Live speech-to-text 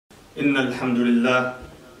إن الحمد لله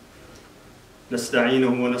نستعينه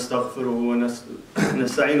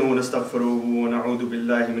ونستغفره ونعوذ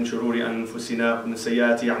بالله من شرور أنفسنا ومن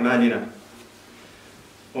سيئات أعمالنا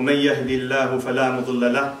ومن يهدي الله فلا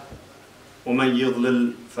مضل له ومن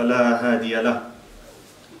يضلل فلا هادي له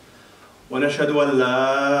ونشهد أن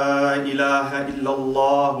لا إله إلا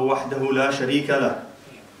الله وحده لا شريك له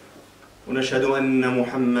ونشهد أن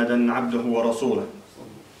محمدا عبده ورسوله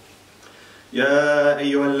يا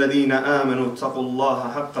أيها الذين آمنوا اتقوا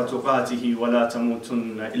الله حق تقاته ولا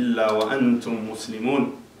تموتن إلا وأنتم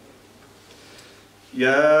مسلمون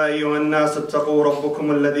يا أيها الناس اتقوا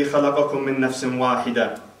ربكم الذي خلقكم من نفس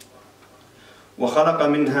واحدة وخلق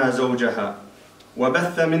منها زوجها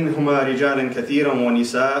وبث منهما رجالا كثيرا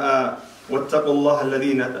ونساء واتقوا الله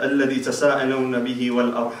الذي تساءلون به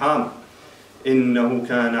والأرحام إنه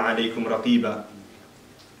كان عليكم رقيبا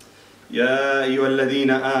يا أيها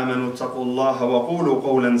الذين آمنوا اتقوا الله وقولوا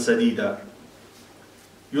قولا سديدا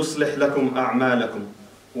يصلح لكم أعمالكم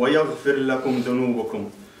ويغفر لكم ذنوبكم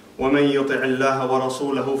ومن يطع الله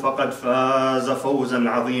ورسوله فقد فاز فوزا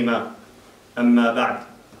عظيما أما بعد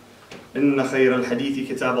إن خير الحديث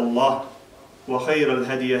كتاب الله وخير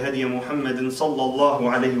الهدي هدي محمد صلى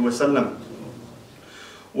الله عليه وسلم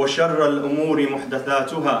وشر الأمور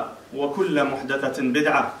محدثاتها وكل محدثة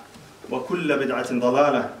بدعة وكل بدعة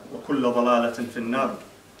ضلالة وكل ضلالة في النار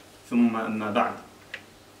ثم أما بعد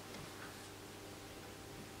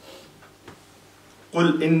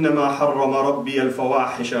قل إنما حرم ربي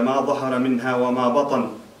الفواحش ما ظهر منها وما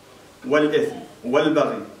بطن والإثم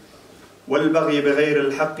والبغي بغير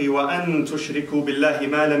الحق وأن تشركوا بالله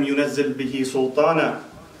ما لم ينزل به سلطانا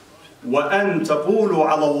وأن تقولوا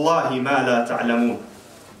على الله ما لا تعلمون.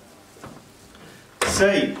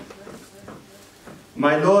 Say,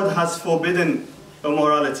 my Lord has forbidden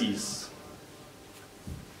immoralities,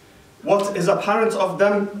 what is apparent of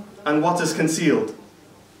them and what is concealed,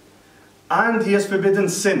 and He has forbidden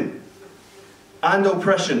sin and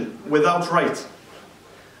oppression without right,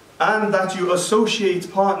 and that you associate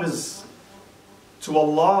partners to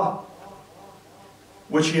Allah,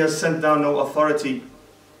 which He has sent down no authority,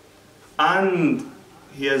 and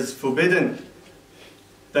He has forbidden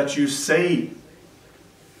that you say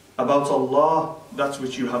about Allah that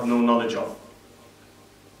which you have no knowledge of.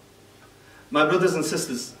 My brothers and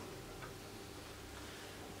sisters,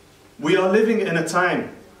 we are living in a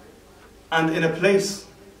time and in a place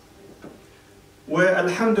where,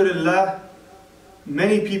 alhamdulillah,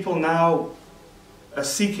 many people now are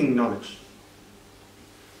seeking knowledge,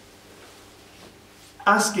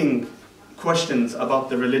 asking questions about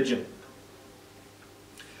the religion.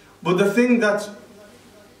 But the thing that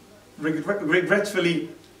regretfully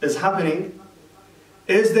is happening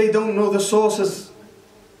is they don't know the sources,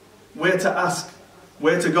 where to ask,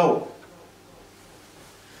 where to go.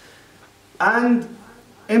 And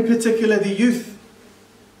in particular the youth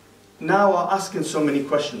now are asking so many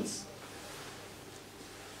questions.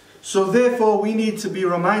 So therefore we need to be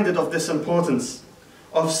reminded of this importance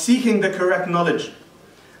of seeking the correct knowledge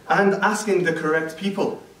and asking the correct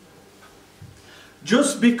people.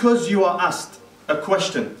 Just because you are asked a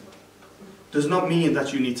question does not mean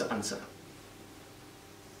that you need to answer.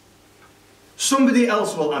 Somebody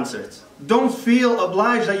else will answer it. Don't feel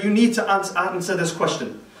obliged that you need to answer this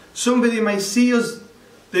question. Somebody may see us,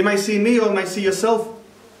 they may see me or may see yourself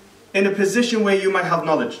in a position where you might have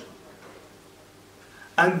knowledge.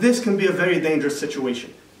 And this can be a very dangerous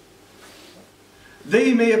situation.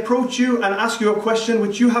 They may approach you and ask you a question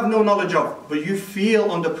which you have no knowledge of, but you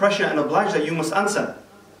feel under pressure and obliged that you must answer.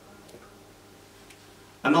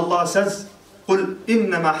 And Allah says, قُلْ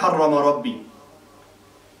إِنَّمَا حَرَّمَ رَبِّي.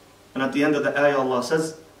 And at the end of the ayah Allah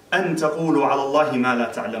says, أَن تَقُولُوا عَلَى اللَّهِ مَا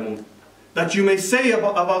لَا تَعْلَمُونَ. That you may say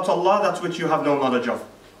about Allah that which you have no knowledge of.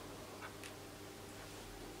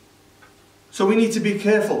 So we need to be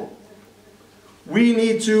careful. We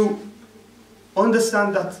need to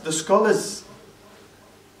understand that the scholars,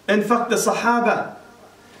 in fact the Sahaba,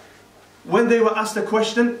 when they were asked a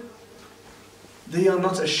question, they are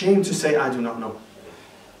not ashamed to say, I do not know.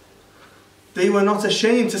 They were not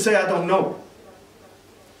ashamed to say, I don't know.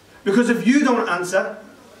 Because if you don't answer,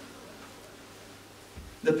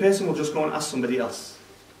 the person will just go and ask somebody else.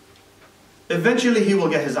 Eventually he will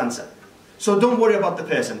get his answer. So don't worry about the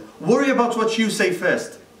person. Worry about what you say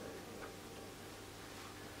first.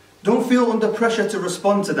 Don't feel under pressure to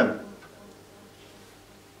respond to them.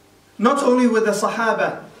 Not only were the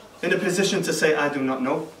Sahaba in a position to say, I do not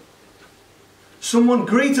know. Someone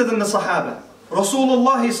greater than the Sahaba,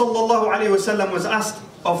 Rasulullah sallallahu alayhi wasallam, was asked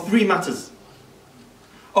of 3 matters,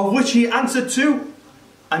 of which he answered 2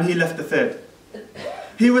 and he left the third.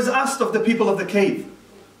 He was asked of the people of the cave.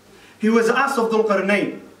 He was asked of Dhul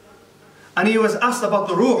Qarnayn, and he was asked about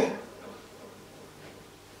the ruh.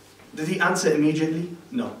 Did he answer immediately?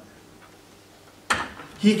 No.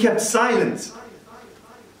 He kept silent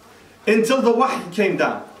until the wahy came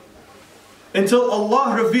down, until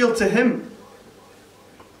Allah revealed to him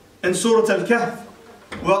in Surah Al-Kahf,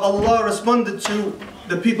 where Allah responded to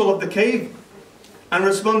the people of the cave and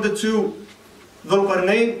responded to Dhul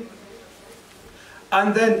Qarnayn.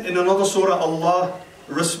 And then in another surah, Allah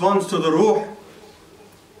responds to the ruh.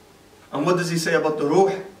 And what does He say about the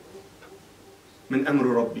ruh? Min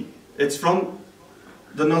amru Rabbi. It's from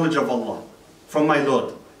the knowledge of Allah, from my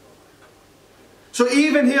Lord. So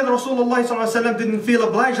even here, Rasulullah ﷺ didn't feel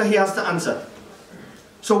obliged that he has to answer.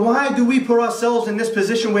 So why do we put ourselves in this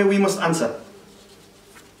position where we must answer?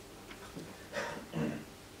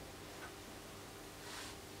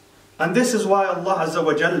 And this is why Allah Azza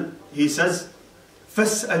wa Jal, He says,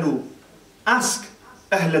 فَاسْأَلُوا, ask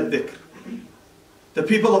أهل الذكر, the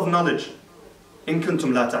people of knowledge, إِن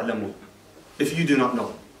كُنتُمْ لَا تَعْلَمُونَ, if you do not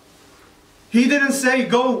know. He didn't say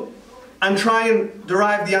go and try and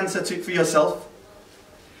derive the answer for yourself.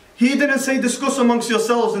 He didn't say discuss amongst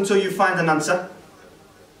yourselves until you find an answer.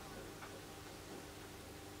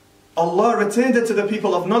 Allah returned it to the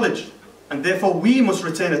people of knowledge, and therefore we must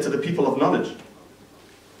return it to the people of knowledge.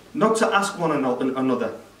 Not to ask one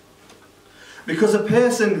another. Because a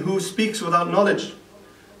person who speaks without knowledge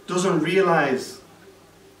doesn't realize,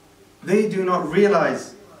 they do not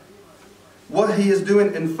realize what he is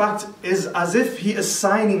doing, in fact, is as if he is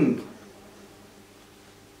signing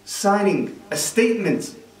a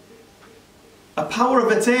statement, a power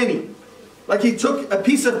of attorney. Like he took a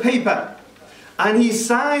piece of paper and he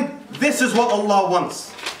signed, this is what Allah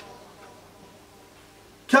wants.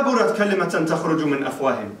 كبرت كلمة تخرج من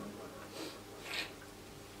أفواههم.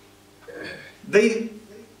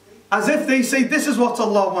 As if they say, this is what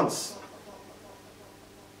Allah wants.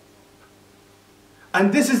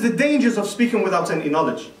 And this is the dangers of speaking without any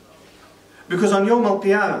knowledge. Because on Yawm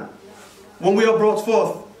al-Qiyamah, when we are brought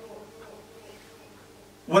forth,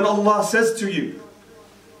 when Allah says to you,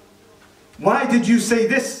 why did you say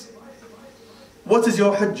this? What is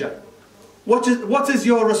your hujjah? What is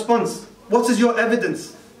your response? What is your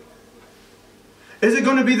evidence? Is it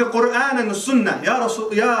going to be the Quran and the Sunnah? Ya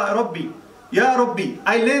Rasul, Ya Rabbi, Ya Rabbi,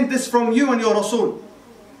 I learned this from you and your Rasul.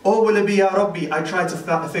 Or will it be, Ya Rabbi, I tried to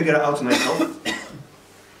figure it out myself?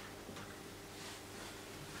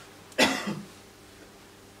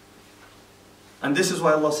 And this is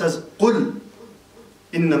why Allah says, قُلْ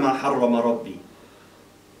إِنَّمَا حَرَّمَ رَبِّي.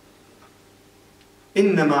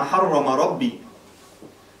 إِنَّمَا حَرَّمَ رَبِّي.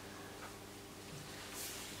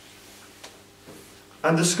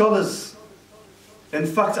 And the scholars, in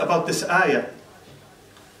fact, about this ayah,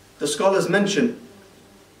 the scholars mention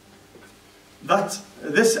that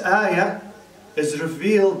this ayah is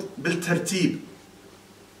revealed bil-tartib,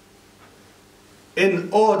 in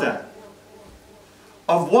order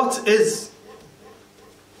of what is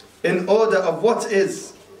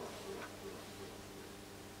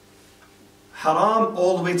haram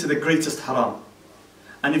all the way to the greatest haram.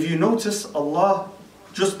 And if you notice, Allah,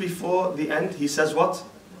 just before the end, He says what?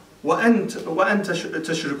 وَأَن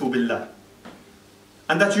تَشْرِكُوا بِاللَّهِ.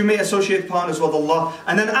 And that you may associate partners with Allah.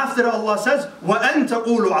 And then after Allah says, وَأَن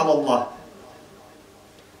تَقُولُوا عَلَى اللَّهِ.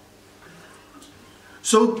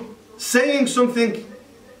 So, saying something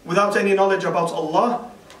without any knowledge about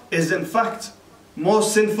Allah is in fact more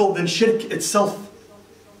sinful than shirk itself.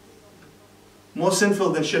 More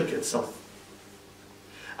sinful than shirk itself.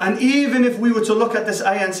 And even if we were to look at this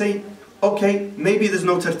ayah and say, okay, maybe there's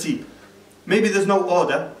no tartib, maybe there's no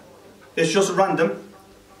order, it's just random.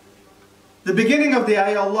 The beginning of the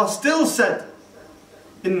ayah, Allah still said,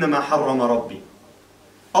 إِنَّمَا حَرَّمَ رَبِّي.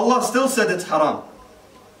 Allah still said it's haram.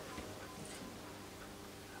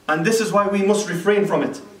 And this is why we must refrain from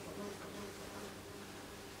it.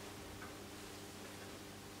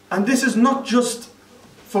 And this is not just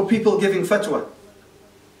for people giving fatwa.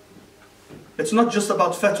 It's not just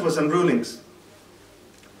about fatwas and rulings.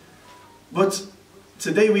 But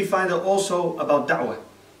today we find it also about da'wah.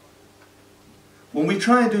 When we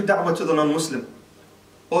try and do da'wah to the non-Muslim,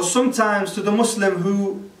 or sometimes to the Muslim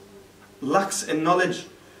who lacks in knowledge,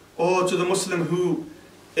 or to the Muslim who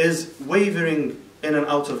is wavering in and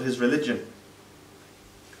out of his religion,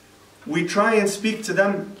 we try and speak to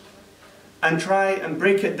them and try and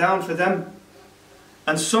break it down for them.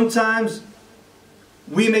 And sometimes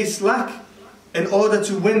we may slack in order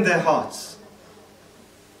to win their hearts.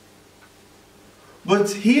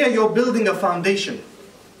 But here you're building a foundation.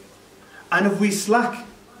 And if we slack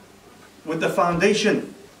with the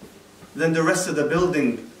foundation, then the rest of the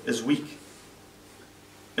building is weak.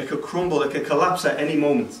 It could crumble, it could collapse at any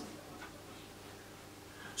moment.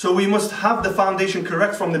 So we must have the foundation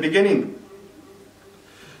correct from the beginning.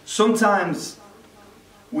 Sometimes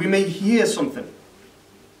we may hear something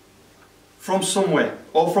from somewhere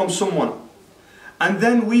or from someone, and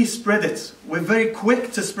then we spread it. We're very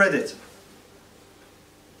quick to spread it.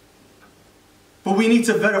 But we need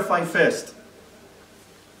to verify first.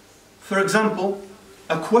 For example,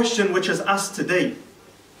 a question which is asked today,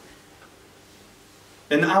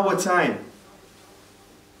 in our time,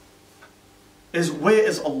 is where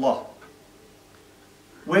is Allah?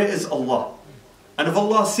 Where is Allah? And if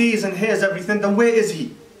Allah sees and hears everything, then where is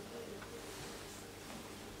He?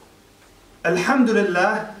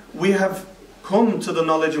 Alhamdulillah, we have come to the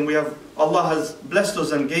knowledge, and Allah has blessed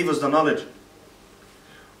us and gave us the knowledge.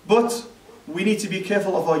 But we need to be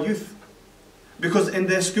careful of our youth, because in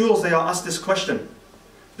their schools they are asked this question.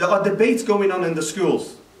 There are debates going on in the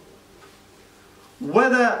schools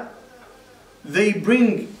whether they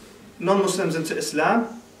bring non-Muslims into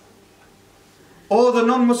Islam, or the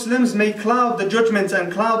non-Muslims may cloud the judgment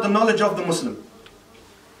and cloud the knowledge of the Muslim.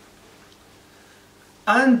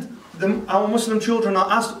 And our Muslim children are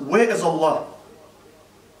asked, where is Allah?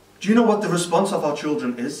 Do you know what the response of our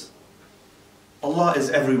children is? Allah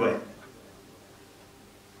is everywhere.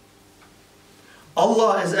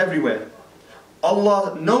 Allah is everywhere.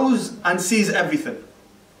 Allah knows and sees everything.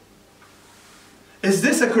 Is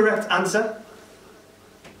this a correct answer?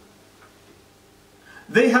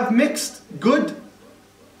 They have mixed good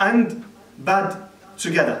and bad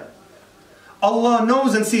together. Allah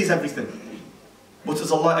knows and sees everything. But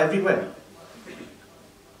is Allah everywhere?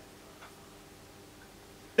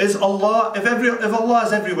 Is Allah, if Allah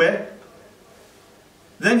is everywhere,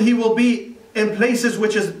 then He will be in places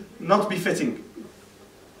which is not befitting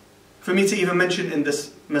for me to even mention in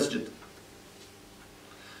this masjid.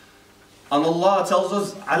 And Allah tells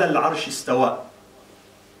us, عَلَى الْعَرْشِ اسْتَوَى.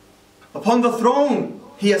 Upon the throne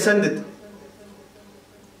He ascended.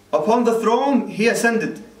 Upon the throne He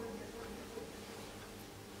ascended.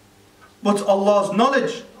 But Allah's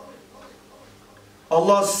knowledge,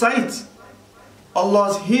 Allah's sight,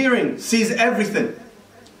 Allah's hearing sees everything.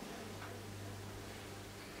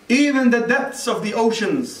 Even the depths of the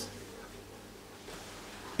oceans,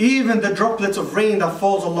 even the droplets of rain that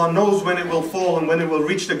falls, Allah knows when it will fall and when it will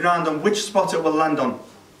reach the ground and which spot it will land on.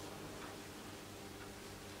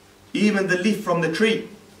 Even the leaf from the tree,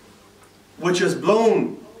 which is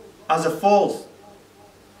blown as it falls,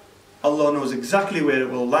 Allah knows exactly where it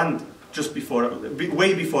will land, just before it,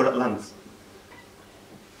 way before it lands.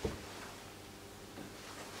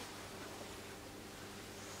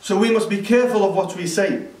 So we must be careful of what we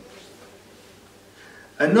say.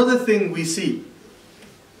 Another thing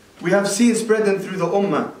we have seen spreading through the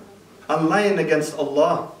ummah and lying against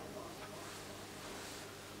Allah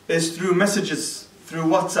is through messages, through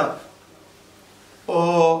WhatsApp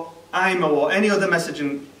or IMO or any other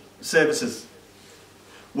messaging services,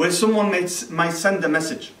 where someone might send a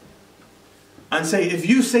message and say, if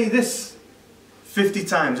you say this 50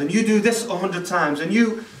 times and you do this 100 times and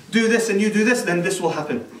you do this and you do this, then this will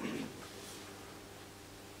happen.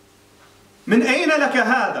 من أين لك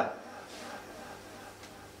هذا?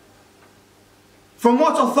 From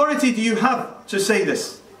what authority do you have to say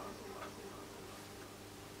this?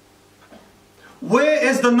 Where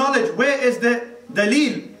is the knowledge? Where is the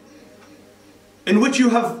dalil in which you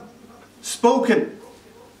have spoken?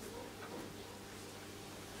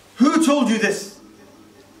 Who told you this?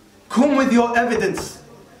 Come with your evidence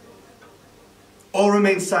or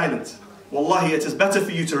remain silent. Wallahi, it is better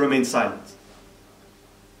for you to remain silent.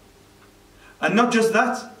 And not just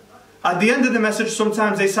that, at the end of the message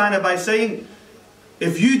sometimes they sign it by saying,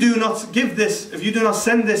 if you do not give this, if you do not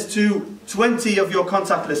send this to 20 of your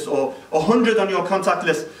contact list or 100 on your contact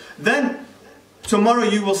list, then tomorrow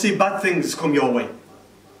you will see bad things come your way.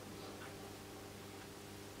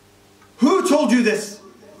 Who told you this?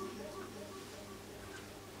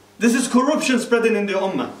 This is corruption spreading in the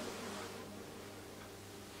ummah.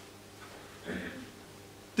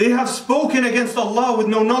 They have spoken against Allah with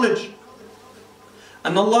no knowledge.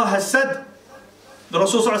 And Allah has said, the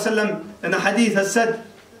Rasul ﷺ in the hadith has said,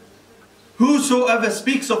 whosoever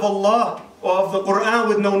speaks of Allah or of the Quran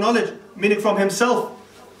with no knowledge, meaning from himself,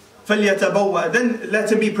 فَلْيَتَبَوَّأ, then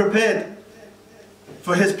let him be prepared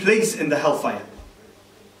for his place in the hellfire.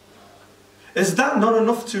 Is that not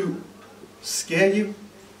enough to scare you?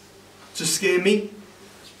 To scare me?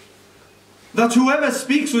 That whoever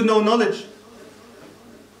speaks with no knowledge,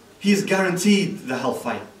 he is guaranteed the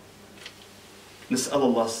hellfire. نسأل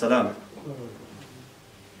الله السلام.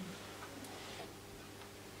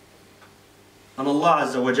 And Allah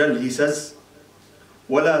Azza wa Jal, He says,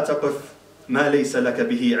 ولا تقف ما ليس لك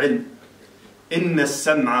به علم إن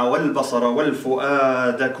السمع والبصر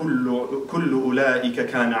والفؤاد كل أولئك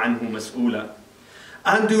كان عنه مسؤولا.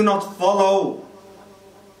 And do not follow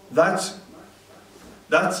that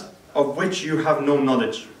of which you have no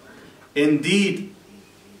knowledge. Indeed,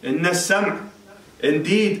 إن السمع,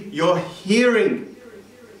 indeed your hearing,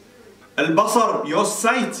 البصر, your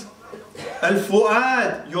sight,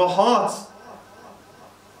 الفؤاد, your heart,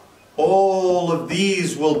 all of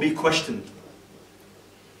these will be questioned.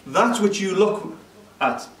 That which you look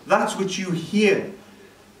at, that which you hear,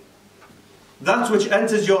 that which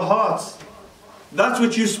enters your heart, that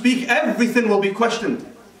which you speak, everything will be questioned.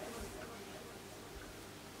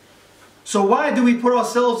 So why do we put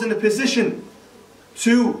ourselves in a position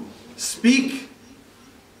to speak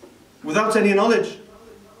without any knowledge,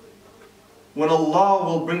 when Allah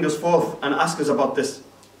will bring us forth and ask us about this?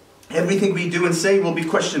 Everything we do and say will be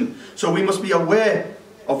questioned. So we must be aware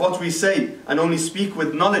of what we say and only speak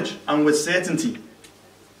with knowledge and with certainty.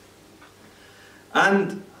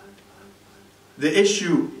 And the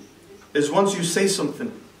issue is once you say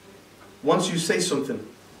something,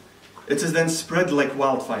 it is then spread like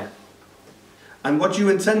wildfire. And what you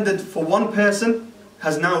intended for one person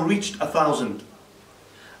has now reached 1,000.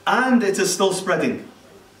 And it is still spreading.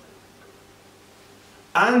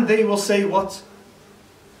 And they will say what?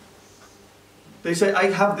 They say, I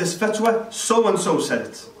have this fatwa, so and so said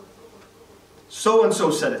it. So and so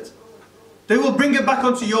said it. They will bring it back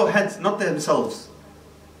onto your head, not themselves.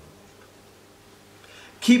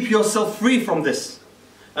 Keep yourself free from this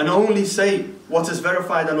and only say what is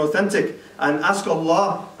verified and authentic, and ask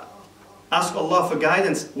Allah for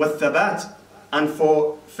guidance with thabat and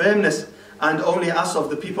for firmness, and only ask of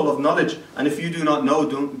the people of knowledge. And if you do not know,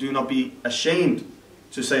 do not be ashamed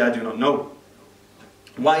to say I do not know.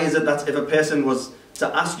 Why is it that if a person was to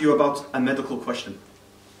ask you about a medical question,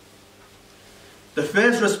 the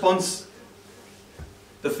first response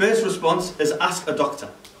is ask a doctor.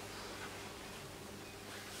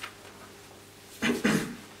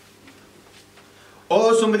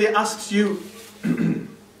 Or somebody asks you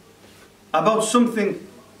about something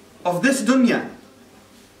of this dunya,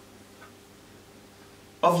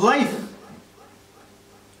 of life,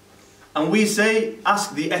 and we say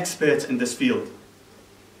ask the expert in this field.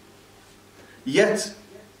 Yet,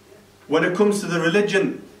 when it comes to the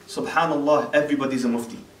religion, subhanallah, everybody's a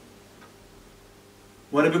mufti.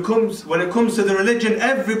 When it comes to the religion,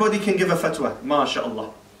 everybody can give a fatwa,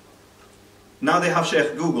 mashallah. Now they have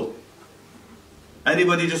Sheikh Google.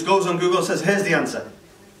 Anybody just goes on Google and says, here's the answer.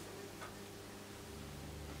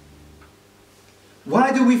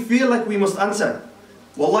 Why do we feel like we must answer?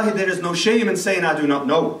 Wallahi, there is no shame in saying I do not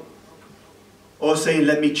know, or saying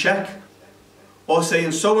let me check, or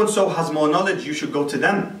saying so-and-so has more knowledge, you should go to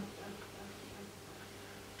them.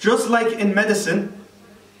 Just like in medicine,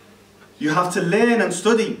 you have to learn and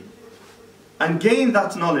study and gain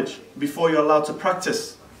that knowledge before you're allowed to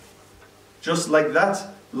practice. Just like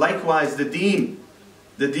that, likewise the deen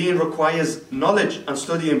requires knowledge and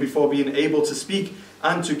studying before being able to speak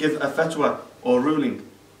and to give a fatwa or ruling.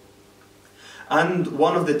 And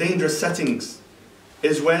one of the dangerous settings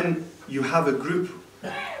is when you have a group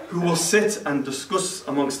who will sit and discuss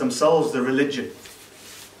amongst themselves the religion.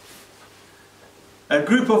 A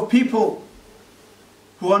group of people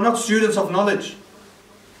who are not students of knowledge,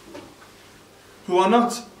 who are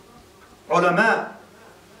not ulama,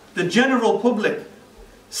 the general public,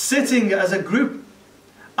 sitting as a group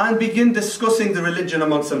and begin discussing the religion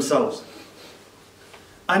amongst themselves.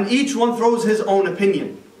 And each one throws his own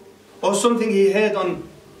opinion, or something he heard on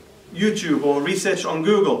YouTube or research on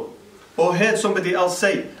Google, or heard somebody else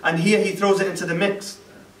say, and here he throws it into the mix.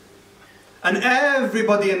 And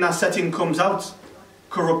everybody in that setting comes out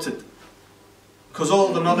corrupted, because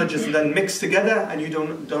all the knowledge is then mixed together and you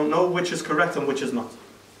don't know which is correct and which is not.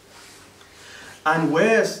 And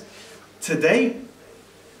whereas today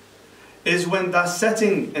is when that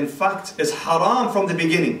setting in fact is haram from the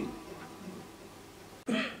beginning.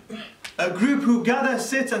 A group who gather,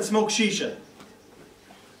 sit and smoke shisha,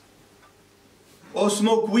 or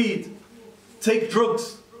smoke weed, take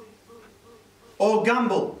drugs, or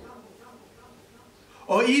gamble,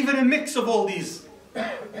 or even a mix of all these,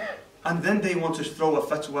 and then they want to throw a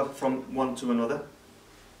fatwa from one to another.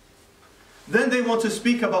 Then they want to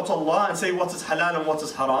speak about Allah and say what is halal and what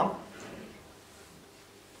is haram.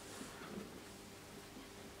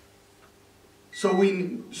 So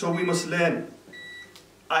we must learn.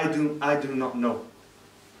 I do not know.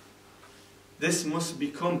 This must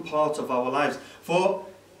become part of our lives. For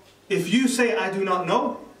if you say I do not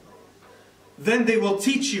know, then they will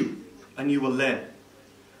teach you and you will learn.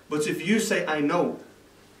 But if you say I know,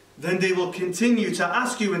 then they will continue to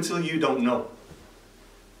ask you until you don't know.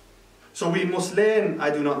 So we must learn,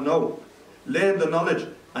 I do not know. Learn the knowledge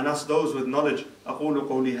and ask those with knowledge. أقول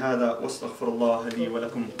قولي هذا واستغفر الله لي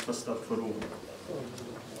ولكم فاستغفروه.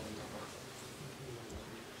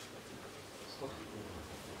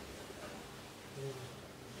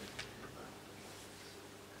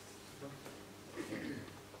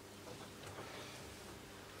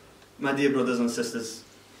 My dear brothers and sisters,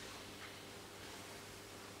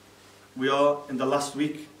 we are in the last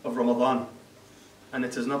week of Ramadan, and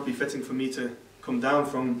it is not befitting for me to come down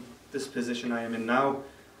from this position I am in now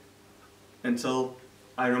until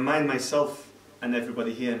I remind myself and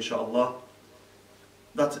everybody here, inshallah,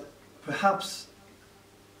 that perhaps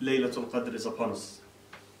Laylatul Qadr is upon us,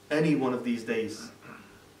 any one of these days.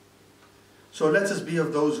 So let us be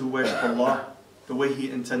of those who worship Allah the way He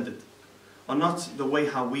intended, and not the way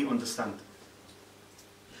how we understand.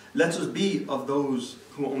 Let us be of those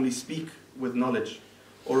who only speak with knowledge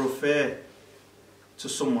or refer to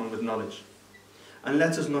someone with knowledge. And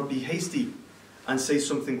let us not be hasty and say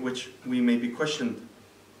something which we may be questioned.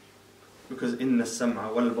 Because إن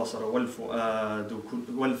السمع والبصر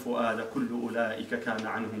والفؤاد كل أولئك كان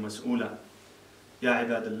عنه مسؤولا. يا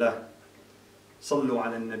عباد الله صلوا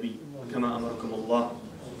على النبي كما أمركم الله.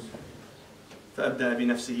 فأبدأ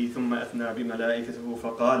بنفسه ثم أثنى بملائكته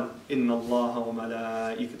فقال إن الله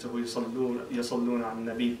وملائكته يصلون على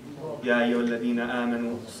النبي يا أيها الذين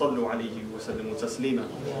آمنوا صلوا عليه وسلموا تسليما.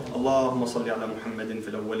 اللهم صل على محمد في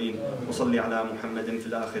الأولين وصل على محمد في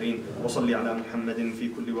الآخرين وصل على محمد في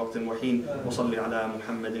كل وقت وحين وصل على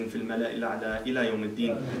محمد في الملأ الأعلى إلى يوم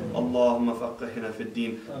الدين. اللهم فقهنا في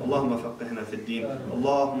الدين اللهم فقهنا في الدين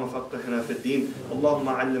اللهم فقهنا في الدين. اللهم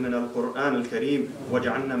علمنا القرآن الكريم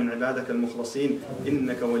واجعلنا من عبادك المخلصين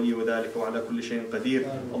إنك ولي ذلك وعلى كل شيء قدير.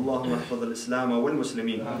 اللهم احفظ الإسلام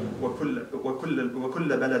والمسلمين وكل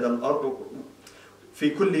بلد الأرض في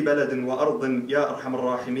كل بلد وأرض يا أرحم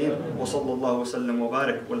الراحمين. وصلى الله وسلم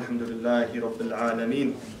وبارك والحمد لله رب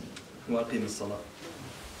العالمين. وأقيم الصلاة.